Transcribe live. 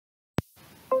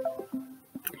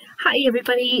Hi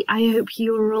everybody, I hope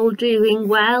you're all doing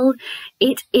well.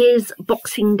 It is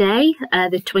Boxing Day,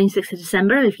 the 26th of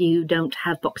December, if you don't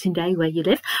have Boxing Day where you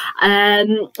live,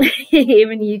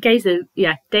 here in the UK, so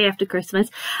yeah, day after Christmas.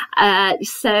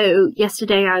 So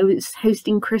yesterday I was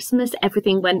hosting Christmas,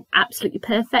 everything went absolutely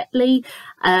perfectly,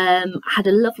 had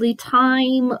a lovely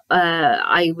time.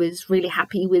 I was really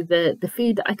happy with the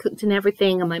food that I cooked and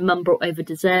everything, and my mum brought over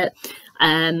dessert.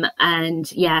 And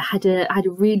yeah, had a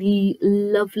really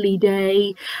lovely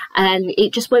day, and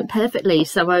it just went perfectly.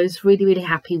 So I was really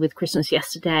happy with Christmas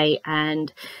yesterday,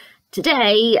 and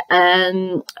today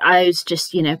I was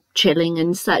just, you know, chilling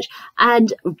and such,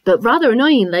 but rather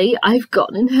annoyingly I've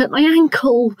gotten and hurt my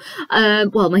ankle,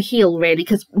 well, my heel really,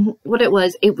 because what it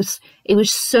was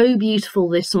so beautiful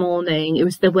this morning.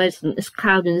 There wasn't this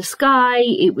cloud in the sky,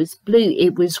 it was blue,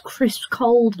 it was crisp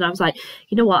cold, and I was like,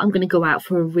 you know what, I'm going to go out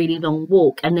for a really long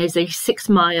walk, and there's a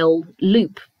 6-mile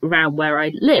loop around where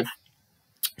I live.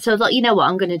 So I thought, you know what,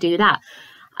 I'm going to do that.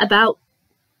 About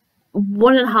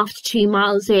 1.5 to 2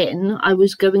 miles in, I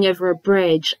was going over a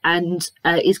bridge, and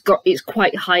it's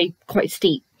quite high, quite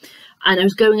steep, and I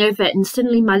was going over it, and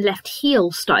suddenly my left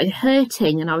heel started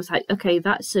hurting, and I was like, okay,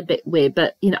 that's a bit weird,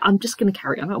 but you know, I'm just going to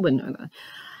carry on. I wouldn't know that.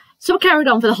 So I carried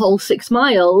on for the whole 6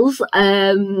 miles,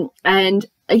 and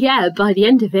yeah, by the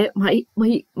end of it,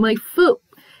 my foot,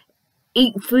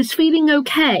 it was feeling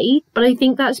okay, but I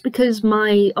think that's because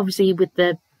obviously with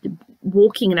the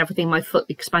walking and everything, my foot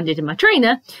expanded in my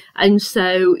trainer, and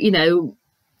so, you know,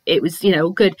 it was, you know,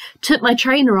 good. Took my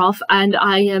trainer off, and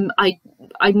I'm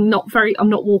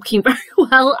not walking very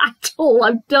well at all.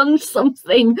 I've done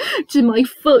something to my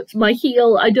foot, my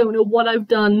heel. I don't know what I've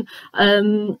done. I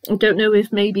don't know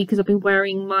if maybe because I've been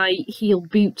wearing my heel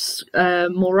boots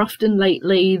more often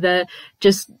lately, that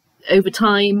just over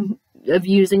time of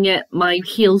using it, my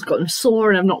heel's gotten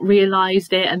sore and I've not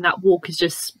realised it, and that walk is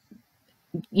just,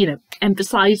 you know,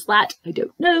 emphasize that. I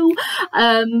don't know,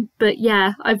 but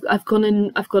yeah, I've gone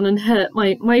and hurt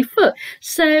my foot,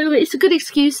 so it's a good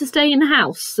excuse to stay in the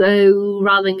house, so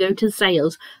rather than go to the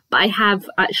sales. But I have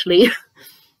actually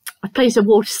I placed a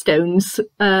Waterstones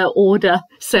order,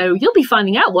 so you'll be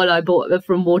finding out what I bought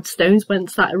from Waterstones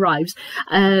once that arrives.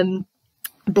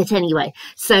 But anyway,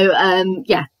 so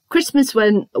yeah, Christmas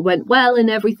went well and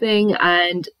everything,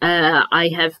 and I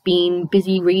have been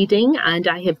busy reading, and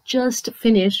I have just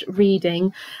finished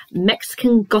reading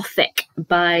Mexican Gothic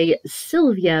by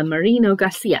Silvia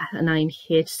Moreno-Garcia, and I'm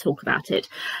here to talk about it.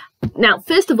 Now,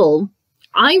 first of all,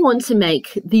 I want to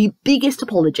make the biggest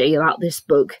apology about this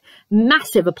book,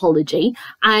 massive apology,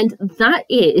 and that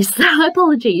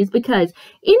apology is because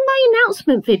in my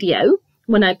announcement video,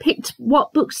 when I picked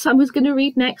what books I was going to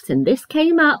read next, and this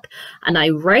came up, and I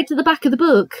read the back of the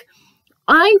book,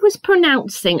 I was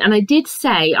pronouncing, and I did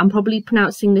say I'm probably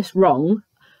pronouncing this wrong,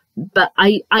 but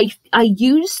I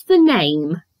used the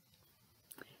name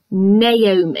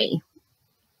Naomi.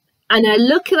 And I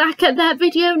look back at that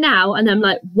video now, and I'm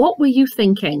like, what were you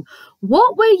thinking?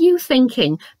 What were you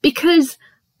thinking? Because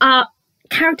our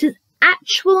character's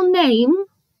actual name,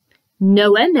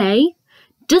 Naomi,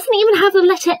 doesn't even have the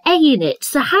letter A in it.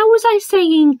 So how was I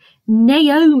saying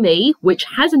Naomi, which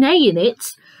has an A in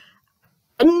it,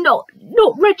 and not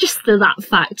register that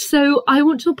fact? So I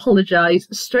want to apologise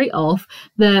straight off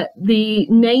that the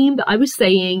name that I was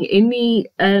saying in the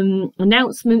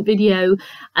announcement video,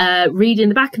 reading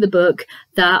the back of the book,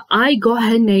 that I got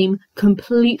her name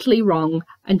completely wrong,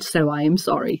 and so I am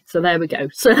sorry. So there we go.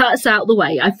 So that's out of the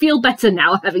way. I feel better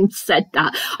now having said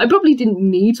that. I probably didn't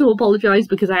need to apologise,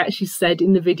 because I actually said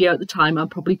in the video at the time I'm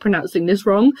probably pronouncing this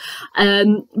wrong.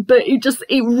 But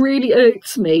it really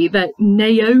irks me that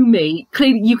Naomi,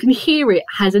 clearly you can hear it,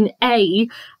 has an A,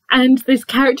 and this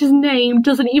character's name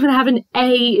doesn't even have an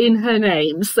A in her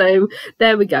name. So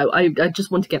there we go. I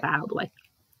just want to get that out of the way.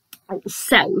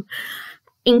 So,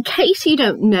 in case you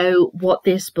don't know what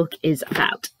this book is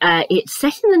about, it's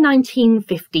set in the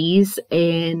 1950s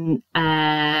in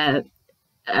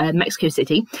Mexico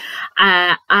City,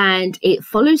 and it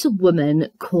follows a woman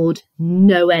called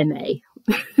Naomi.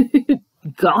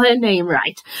 Got her name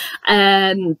right.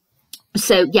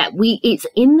 So yeah, it's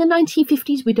in the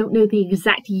 1950s. We don't know the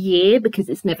exact year because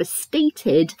it's never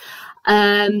stated,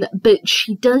 but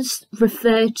she does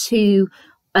refer to,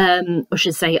 or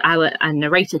should say our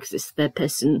narrator, because it's the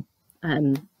person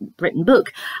written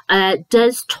book,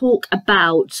 does talk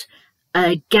about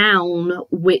a gown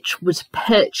which was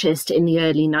purchased in the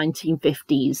early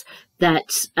 1950s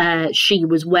that she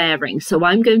was wearing. So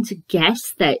I'm going to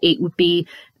guess that it would be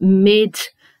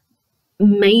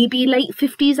maybe late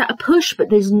 50s at a push, but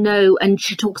there's no, and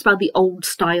she talks about the old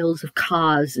styles of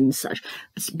cars and such,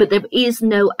 but there is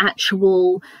no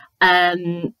actual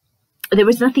there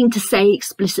was nothing to say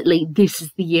explicitly, this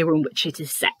is the year in which it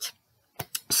is set.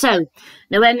 So,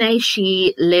 Noemi,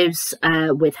 she lives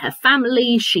with her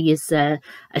family. She is a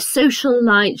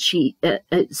socialite.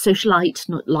 Socialite,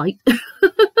 not light.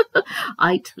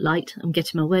 Light. I'm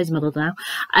getting my words muddled now.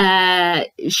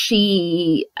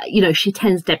 She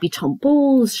attends debutante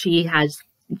balls. She's had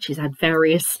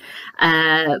various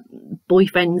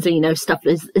boyfriends, stuff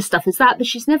as that, but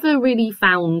she's never really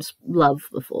found love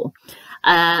before.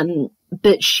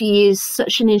 But she is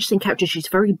such an interesting character. She's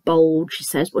very bold. She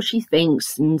says what she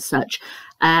thinks and such.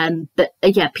 But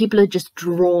people are just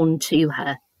drawn to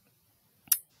her.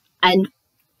 And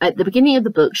at the beginning of the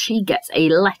book, she gets a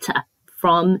letter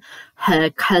from her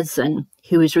cousin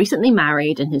who is recently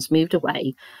married and has moved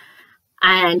away.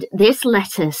 And this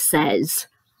letter says,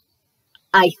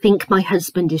 I think my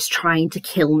husband is trying to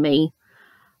kill me.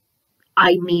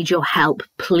 I need your help.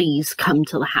 Please come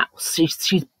to the house.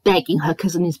 She's begging. Her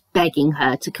cousin is begging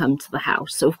her to come to the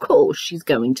house. So, of course, she's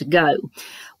going to go.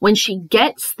 When she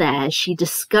gets there, she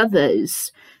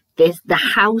discovers the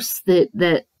house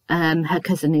that her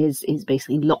cousin is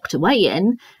basically locked away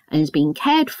in and is being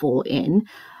cared for in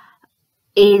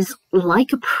is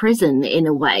like a prison in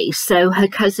a way. So her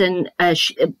cousin,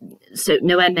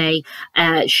 Noemi,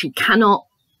 she cannot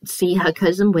see her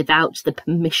cousin without the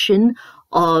permission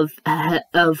of her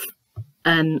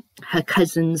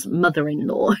cousin's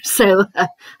mother-in-law, so her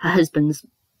husband's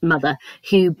mother,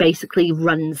 who basically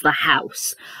runs the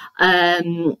house.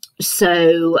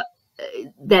 So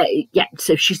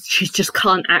she just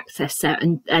can't access her,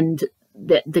 and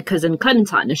the cousin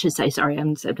Clemintine, I should say, sorry, I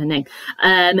haven't said her name,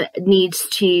 needs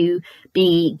to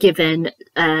be given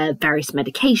various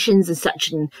medications and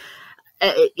such, and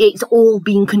it's all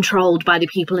being controlled by the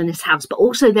people in this house. But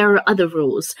also there are other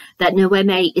rules, that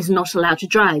Noemi is not allowed to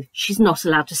drive. She's not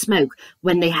allowed to smoke.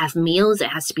 When they have meals, it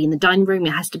has to be in the dining room.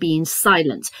 It has to be in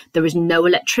silence. There is no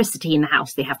electricity in the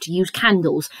house. They have to use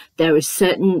candles. There are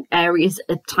certain areas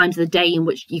at times of the day in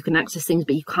which you can access things,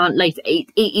 but you can't later.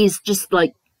 It is just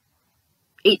like,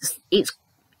 it's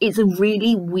a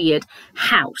really weird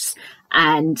house.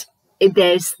 And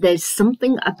there's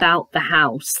something about the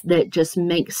house that just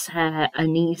makes her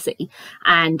uneasy,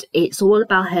 and it's all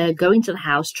about her going to the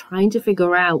house, trying to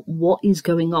figure out what is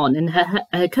going on. And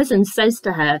her cousin says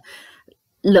to her,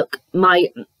 look, I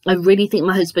really think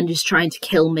my husband is trying to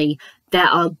kill me. There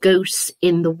are ghosts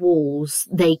in the walls.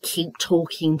 They keep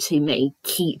talking to me.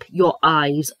 Keep your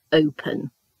eyes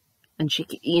open. And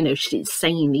she's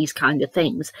saying these kind of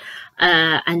things.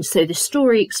 And so the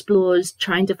story explores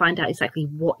trying to find out exactly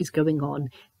what is going on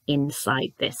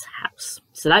inside this house.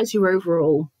 So that's your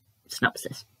overall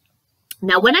synopsis.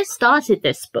 Now, when I started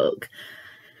this book,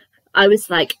 I was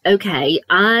like, okay,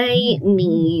 I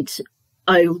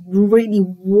really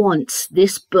want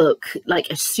this book, like,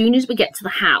 as soon as we get to the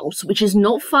house, which is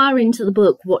not far into the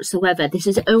book whatsoever. This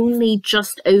is only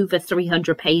just over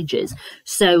 300 pages.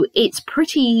 So it's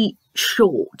pretty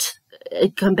short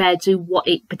compared to what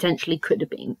it potentially could have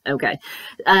been. Okay.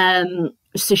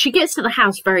 So she gets to the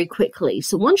house very quickly.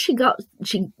 So once she goes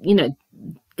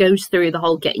through the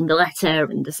whole getting the letter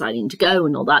and deciding to go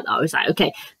and all that, I was like,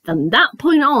 okay, from that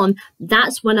point on,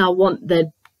 that's when I want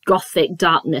the Gothic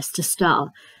darkness to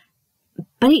start.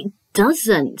 But it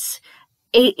doesn't.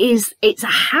 It's a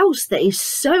house that is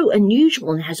so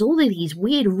unusual and has all of these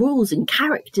weird rules and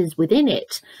characters within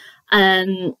it.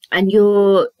 And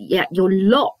you're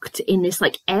locked in this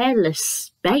like airless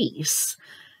space,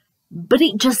 but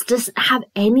it just doesn't have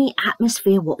any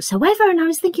atmosphere whatsoever. And I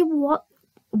was thinking,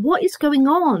 what is going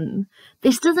on?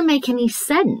 This doesn't make any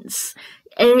sense.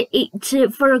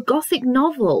 For a Gothic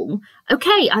novel,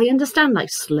 okay, I understand like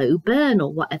slow burn or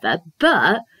whatever,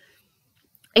 but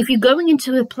if you're going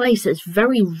into a place that's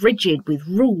very rigid with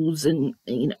rules and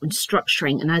and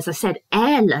structuring, and as I said,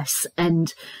 airless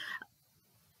and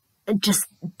just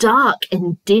dark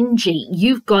and dingy,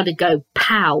 you've got to go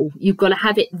pow. You've got to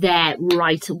have it there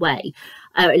right away.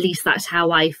 At least that's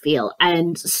how I feel.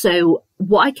 And so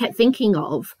what I kept thinking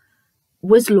of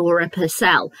was Laura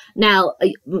Purcell. Now,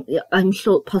 I'm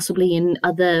sure possibly in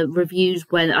other reviews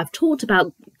when I've talked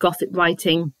about Gothic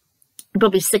writing, you're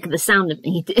probably sick of the sound of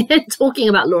me talking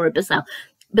about Laura Purcell.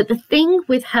 But the thing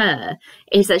with her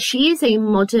is that she is a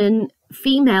modern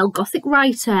female Gothic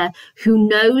writer who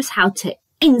knows how to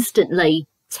instantly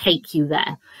take you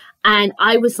there. And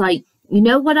I was like, you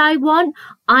know what I want?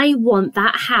 I want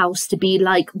that house to be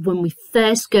like when we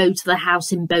first go to the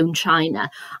house in Bone China.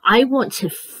 I want to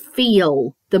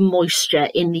feel the moisture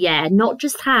in the air, not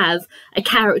just have a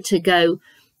character go,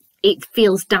 it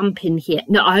feels damp in here.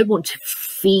 No, I want to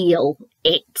feel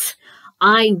it.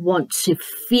 I want to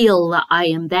feel that I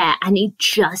am there, and it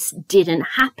just didn't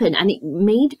happen, and it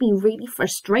made me really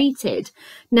frustrated.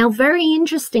 Now, very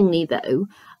interestingly though,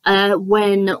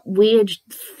 when weird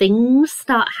things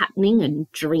start happening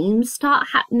and dreams start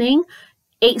happening,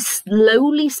 it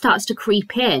slowly starts to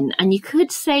creep in, and you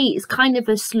could say it's kind of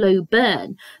a slow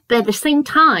burn, but at the same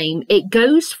time it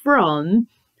goes from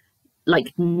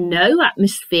like no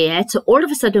atmosphere to all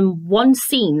of a sudden one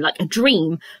scene, like a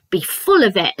dream, be full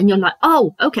of it, and you're like,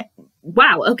 oh, okay,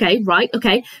 wow, okay, right,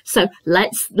 okay, so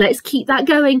let's keep that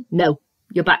going. No,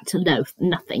 you're back to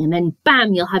nothing, and then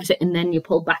bam, you'll have it, and then you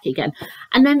pull back again,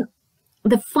 and then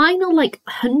the final like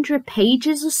 100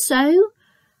 pages or so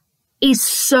is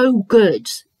so good.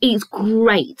 It's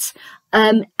great,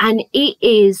 and it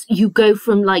is, you go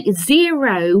from like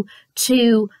 0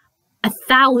 to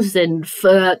 1,000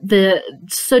 for the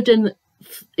sudden,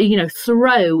 you know,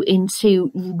 throw into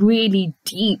really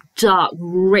deep, dark,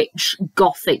 rich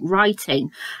Gothic writing.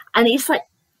 And it's like,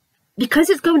 because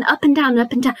it's going up and down,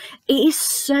 it is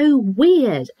so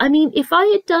weird. I mean, if I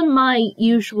had done my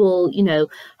usual, you know,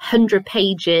 100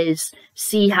 pages,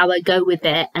 see how I go with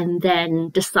it, and then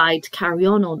decide to carry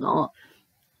on or not,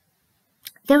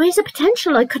 there is a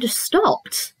potential I could have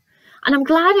stopped. And I'm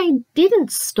glad I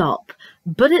didn't stop.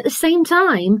 But at the same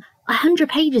time, 100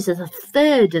 pages is a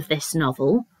third of this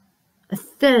novel, a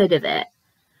third of it.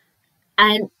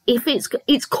 And if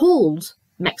it's called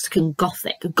Mexican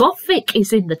Gothic. Gothic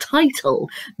is in the title.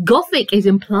 Gothic is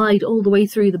implied all the way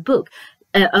through the book,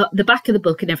 the back of the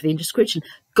book and everything, description.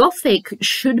 Gothic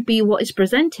should be what is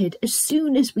presented as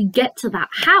soon as we get to that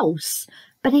house.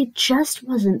 But it just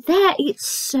wasn't there. It's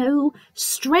so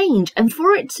strange. And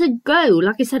for it to go,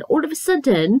 like I said, all of a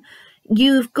sudden,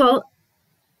 you've got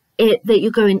it that you're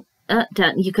going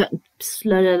down, you go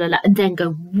and then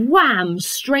go wham,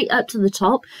 straight up to the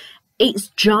top. It's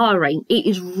jarring. It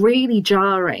is really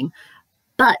jarring.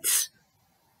 But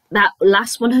that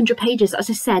last 100 pages, as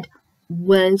I said,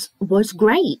 was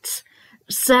great.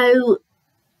 So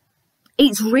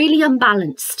it's really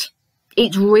unbalanced.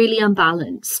 It's really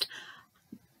unbalanced.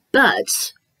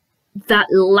 But that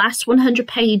last 100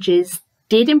 pages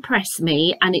did impress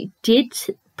me, and it did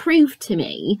prove to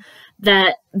me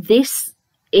that this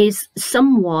is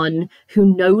someone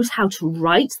who knows how to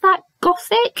write that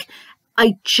Gothic.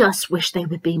 I just wish they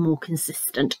would be more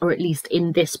consistent, or at least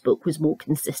in this book was more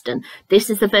consistent. This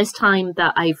is the first time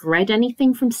that I've read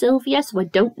anything from Silvia, so I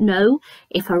don't know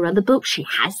if her other books she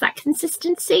has that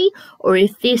consistency, or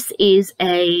if this is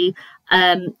a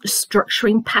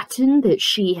structuring pattern that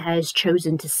she has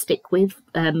chosen to stick with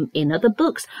in other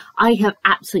books. I have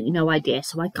absolutely no idea,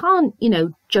 so I can't, you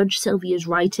know, judge Silvia's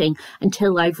writing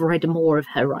until I've read more of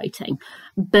her writing.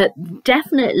 But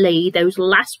definitely those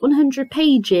last 100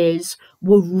 pages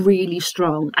were really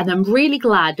strong, and I'm really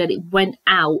glad that it went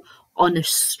out on a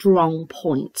strong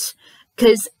point,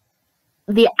 because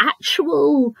the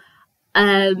actual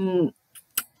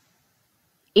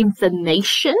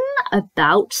information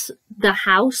about the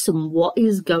house and what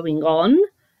is going on,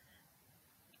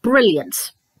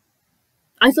 brilliant.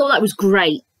 I thought that was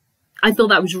great. I thought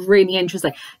that was really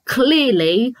interesting.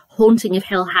 Clearly, Haunting of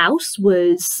Hill House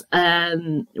was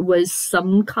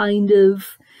some kind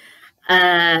of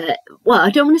well, I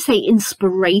don't want to say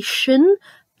inspiration,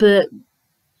 but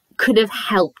could have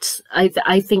helped,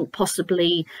 I think,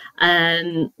 possibly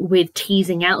with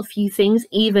teasing out a few things.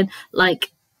 Even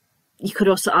like, you could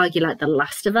also argue like The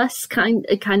Last of Us kind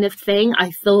of thing. I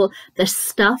thought the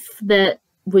stuff that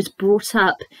was brought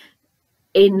up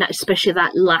in especially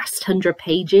that last 100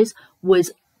 pages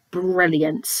was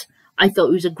brilliant. I thought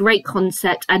it was a great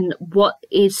concept, and what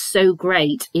is so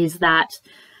great is that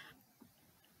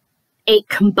it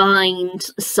combined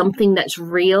something that's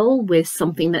real with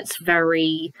something that's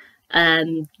very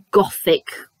Gothic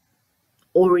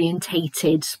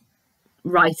orientated,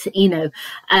 right, you know.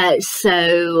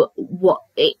 So what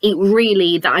it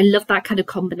really, that I love that kind of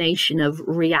combination of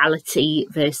reality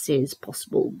versus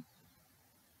possible,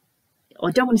 I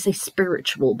don't want to say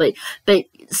spiritual, but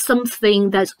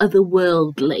something that's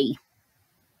otherworldly.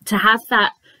 To have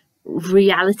that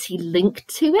reality linked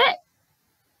to it,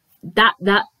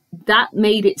 that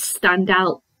made it stand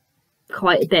out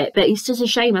quite a bit. But it's just a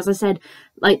shame, as I said,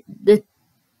 like the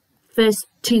first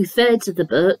 2/3 of the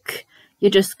book, you're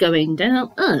just going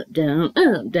down, up, down,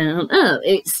 up, down, up.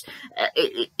 It's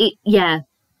yeah.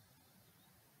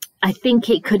 I think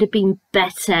it could have been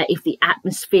better if the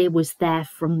atmosphere was there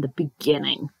from the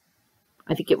beginning.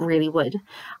 I think it really would.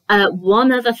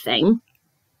 One other thing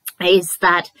is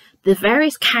that the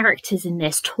various characters in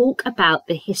this talk about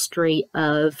the history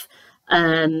of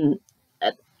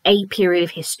a period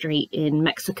of history in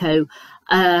Mexico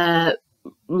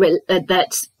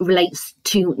that relates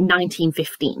to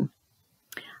 1915.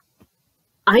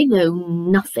 I know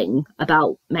nothing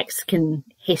about Mexican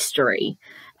history.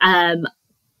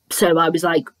 So I was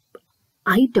like,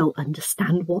 I don't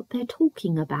understand what they're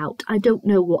talking about. I don't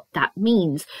know what that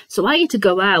means. So I had to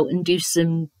go out and do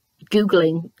some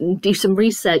Googling and do some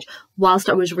research whilst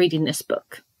I was reading this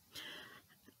book.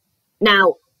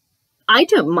 Now, I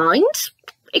don't mind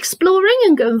exploring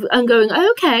and going,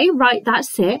 okay, right,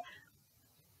 that's it.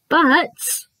 But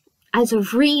as a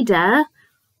reader,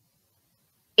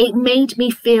 it made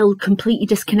me feel completely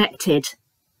disconnected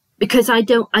because I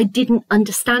didn't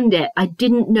understand it. I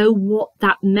didn't know what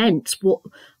that meant. What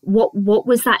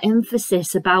was that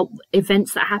emphasis about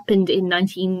events that happened in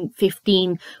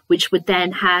 1915, which would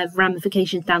then have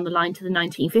ramifications down the line to the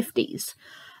 1950s?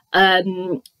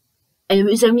 And it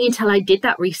was only until I did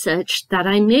that research that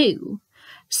I knew.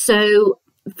 So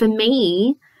for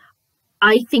me,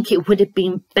 I think it would have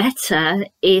been better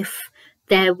if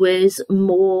there was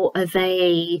more of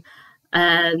a,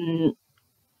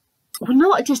 well,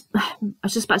 not just, I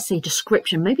was just about to say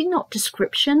description, maybe not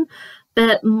description,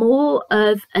 but more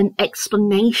of an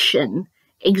explanation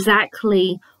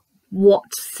exactly what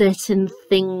certain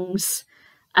things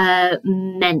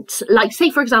meant. Like,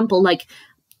 say, for example, like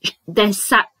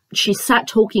she's sat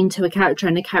talking to a character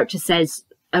and the character says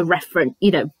a reference,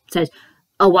 says,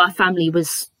 oh, our family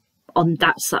was on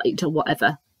that side or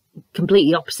whatever,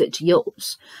 completely opposite to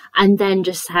yours. And then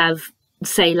just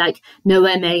say like, no,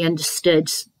 MA understood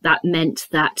that meant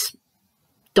that ...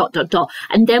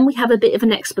 And then we have a bit of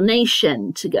an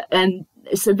explanation to go,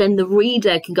 so then the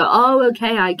reader can go, oh,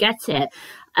 okay, I get it.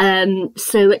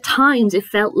 So at times it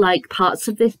felt like parts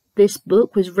of this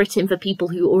book was written for people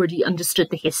who already understood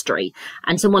the history,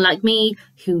 and someone like me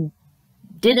who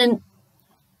didn't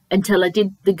until I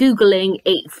did the Googling,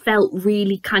 it felt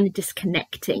really kind of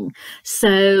disconnecting.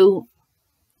 So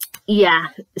yeah,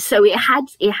 so it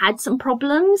had some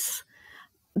problems,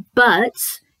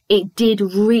 but it did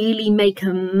really make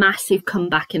a massive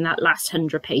comeback in that last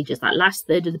 100 pages, that last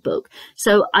third of the book.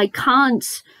 So I can't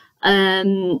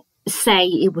say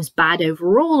it was bad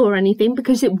overall or anything,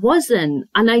 because it wasn't.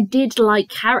 And I did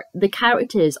like the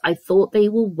characters. I thought they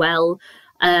were well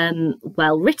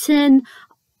written.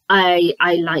 I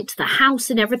liked the house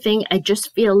and everything. I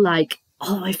just feel like,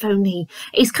 oh, if only...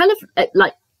 It's kind of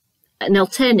like an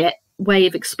alternate way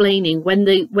of explaining when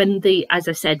the as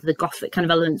I said, the Gothic kind of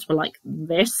elements were like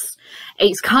this.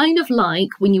 It's kind of like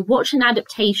when you watch an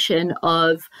adaptation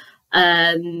of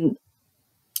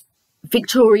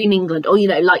Victorian England, or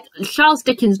like Charles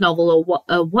Dickens novel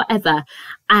or whatever,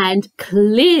 and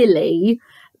clearly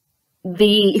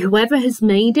whoever has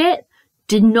made it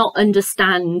did not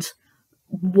understand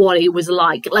what it was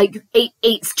like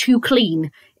it's too clean,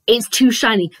 it's too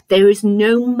shiny, there is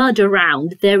no mud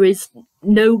around, there is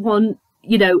no one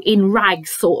in rags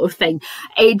sort of thing.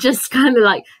 It just kind of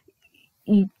like,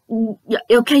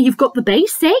 okay, you've got the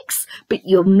basics, but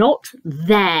you're not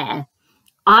there.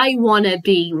 I want to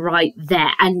be right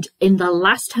there. And in the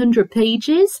last 100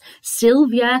 pages,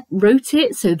 Silvia wrote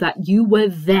it so that you were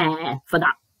there for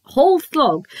that whole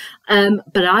slog.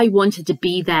 But I wanted to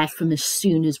be there from as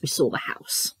soon as we saw the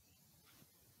house.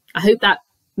 I hope that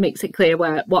makes it clear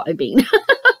what I mean.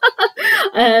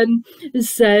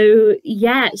 So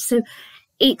yeah, so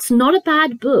it's not a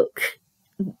bad book.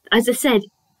 As I said,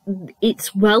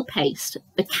 it's well paced,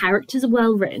 the characters are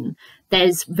well written,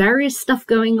 there's various stuff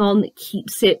going on that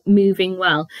keeps it moving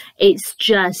well. It's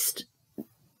just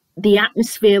the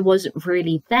atmosphere wasn't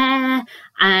really there,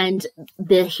 and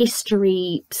the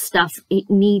history stuff, it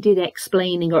needed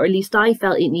explaining, or at least I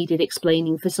felt it needed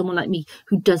explaining for someone like me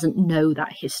who doesn't know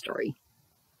that history.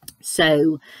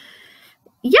 So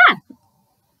yeah,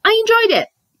 I enjoyed it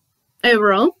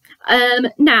overall.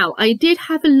 Now, I did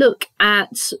have a look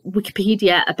at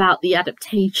Wikipedia about the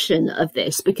adaptation of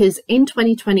this, because in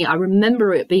 2020, I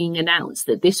remember it being announced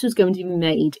that this was going to be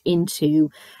made into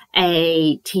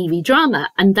a TV drama,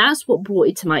 and that's what brought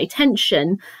it to my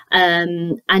attention.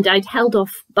 And I'd held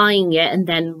off buying it, and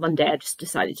then one day I just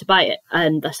decided to buy it,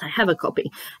 and thus I have a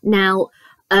copy. Now,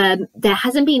 there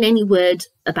hasn't been any word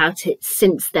about it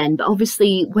since then, but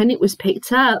obviously when it was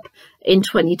picked up in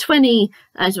 2020,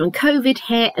 as when COVID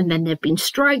hit, and then there've been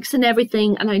strikes and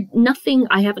everything, and I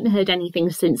haven't heard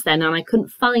anything since then, and I couldn't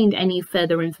find any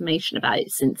further information about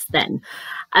it since then,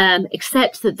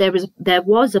 except that there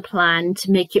was a plan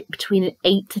to make it between an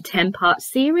 8 to 10 part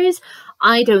series.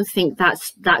 I don't think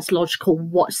that's logical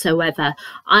whatsoever.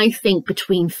 I think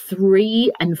between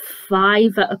 3 and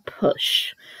 5 at a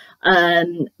push.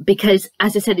 Because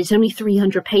as I said, it's only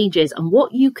 300 pages, and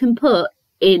what you can put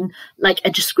in like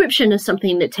a description of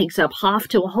something that takes up half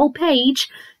to a whole page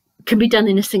can be done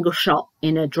in a single shot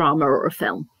in a drama or a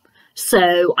film.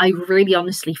 So I really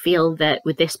honestly feel that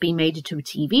with this being made into a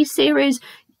TV series,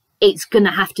 it's going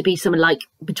to have to be something like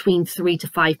between 3 to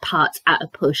 5 parts at a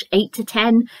push. 8 to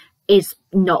 10 is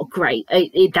not great.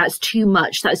 That's too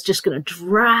much. That's just going to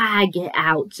drag it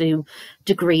out to a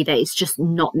degree that it's just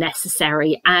not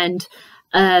necessary. And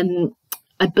I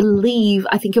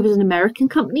think it was an American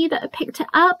company that had picked it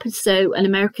up. So an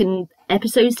American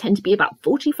episodes tend to be about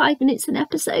 45 minutes an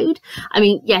episode. I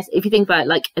mean, yes, if you think about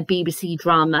like a BBC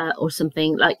drama or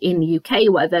something like in the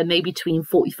UK, whatever, maybe between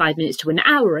 45 minutes to an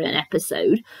hour an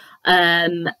episode.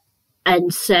 And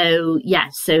so, yeah,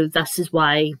 so this is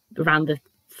why around the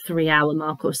 3-hour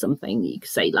mark or something, you could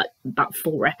say like about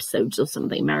 4 episodes or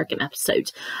something, American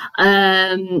episodes.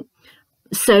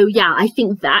 So yeah, I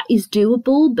think that is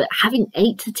doable, but having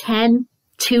 8 to 10,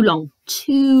 too long,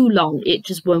 it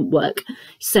just won't work.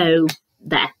 So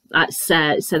there, that's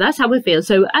how I feel.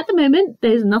 So at the moment,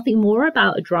 there's nothing more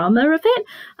about a drama of it.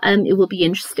 It will be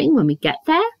interesting when we get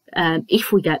there,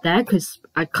 if we get there, because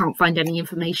I can't find any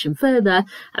information further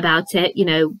about it. You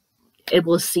know,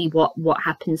 we'll see what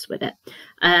happens with it.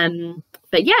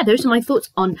 But yeah, those are my thoughts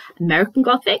on American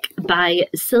Gothic by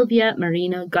Silvia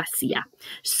Moreno-Garcia.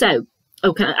 So,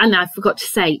 okay, and I forgot to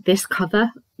say, this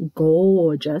cover,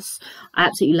 gorgeous. I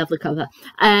absolutely love the cover.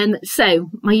 So,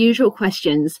 my usual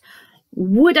questions.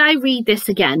 Would I read this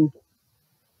again?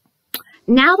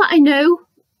 Now that I know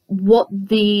what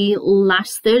the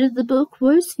last third of the book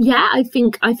was, yeah, I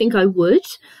think I would.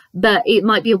 But it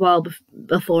might be a while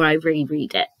before I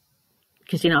reread it.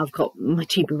 Because, you know, I've got my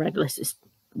to-be read list is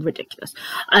ridiculous.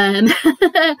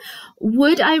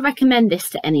 Would I recommend this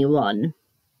to anyone?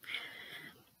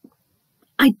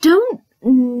 I don't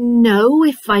know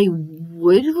if I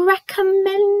would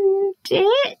recommend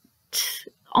it,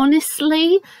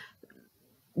 honestly,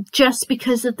 just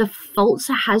because of the faults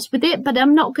it has with it. But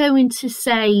I'm not going to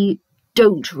say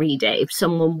don't read it if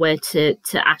someone were to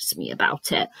ask me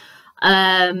about it.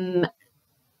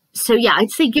 So yeah,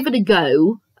 I'd say give it a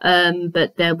go.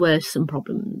 But there were some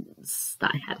problems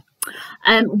that I had.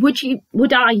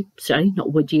 Would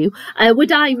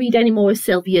I read any more of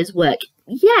Silvia's work?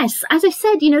 Yes, as I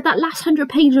said, you know, that last 100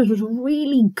 pages was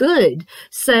really good.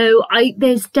 So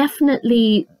there's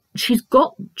definitely, she's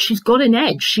got an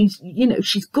edge.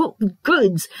 She's got the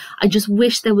goods. I just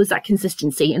wish there was that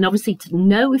consistency. And obviously to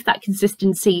know if that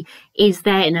consistency is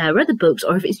there in her other books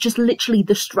or if it's just literally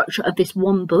the structure of this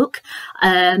one book,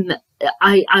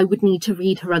 I would need to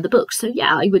read her other books. So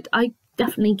yeah, I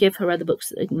definitely give her other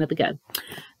books another go.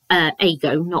 A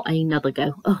go, not another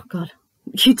go. Oh God,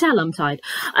 you tell I'm tired.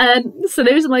 So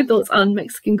those are my thoughts on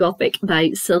Mexican Gothic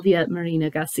by Silvia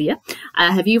Moreno-Garcia.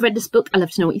 Have you read this book? I'd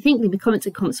love to know what you think. Leave me comments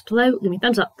in the comments below. Give me a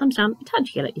thumbs up, thumbs down,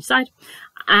 touch you at your side.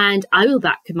 And I will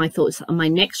back with my thoughts on my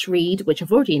next read, which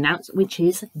I've already announced, which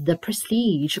is The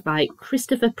Prestige by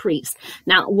Christopher Priest.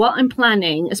 Now, what I'm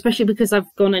planning, especially because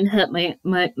I've gone and hurt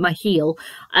my heel,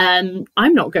 I'm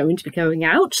not going to be going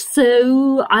out.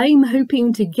 So I'm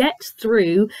hoping to get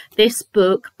through this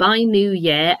book by New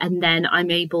Year, and then I'm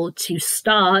able to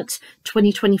start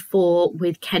 2024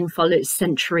 with Ken Follett's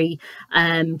Century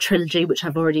trilogy, which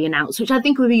I've already announced, which I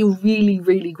think would be a really,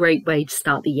 really great way to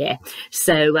start the year.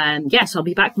 So yes, I'll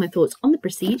be back with my thoughts on The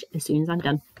Prestige as soon as I'm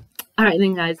done. All right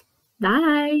then, guys.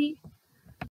 Bye.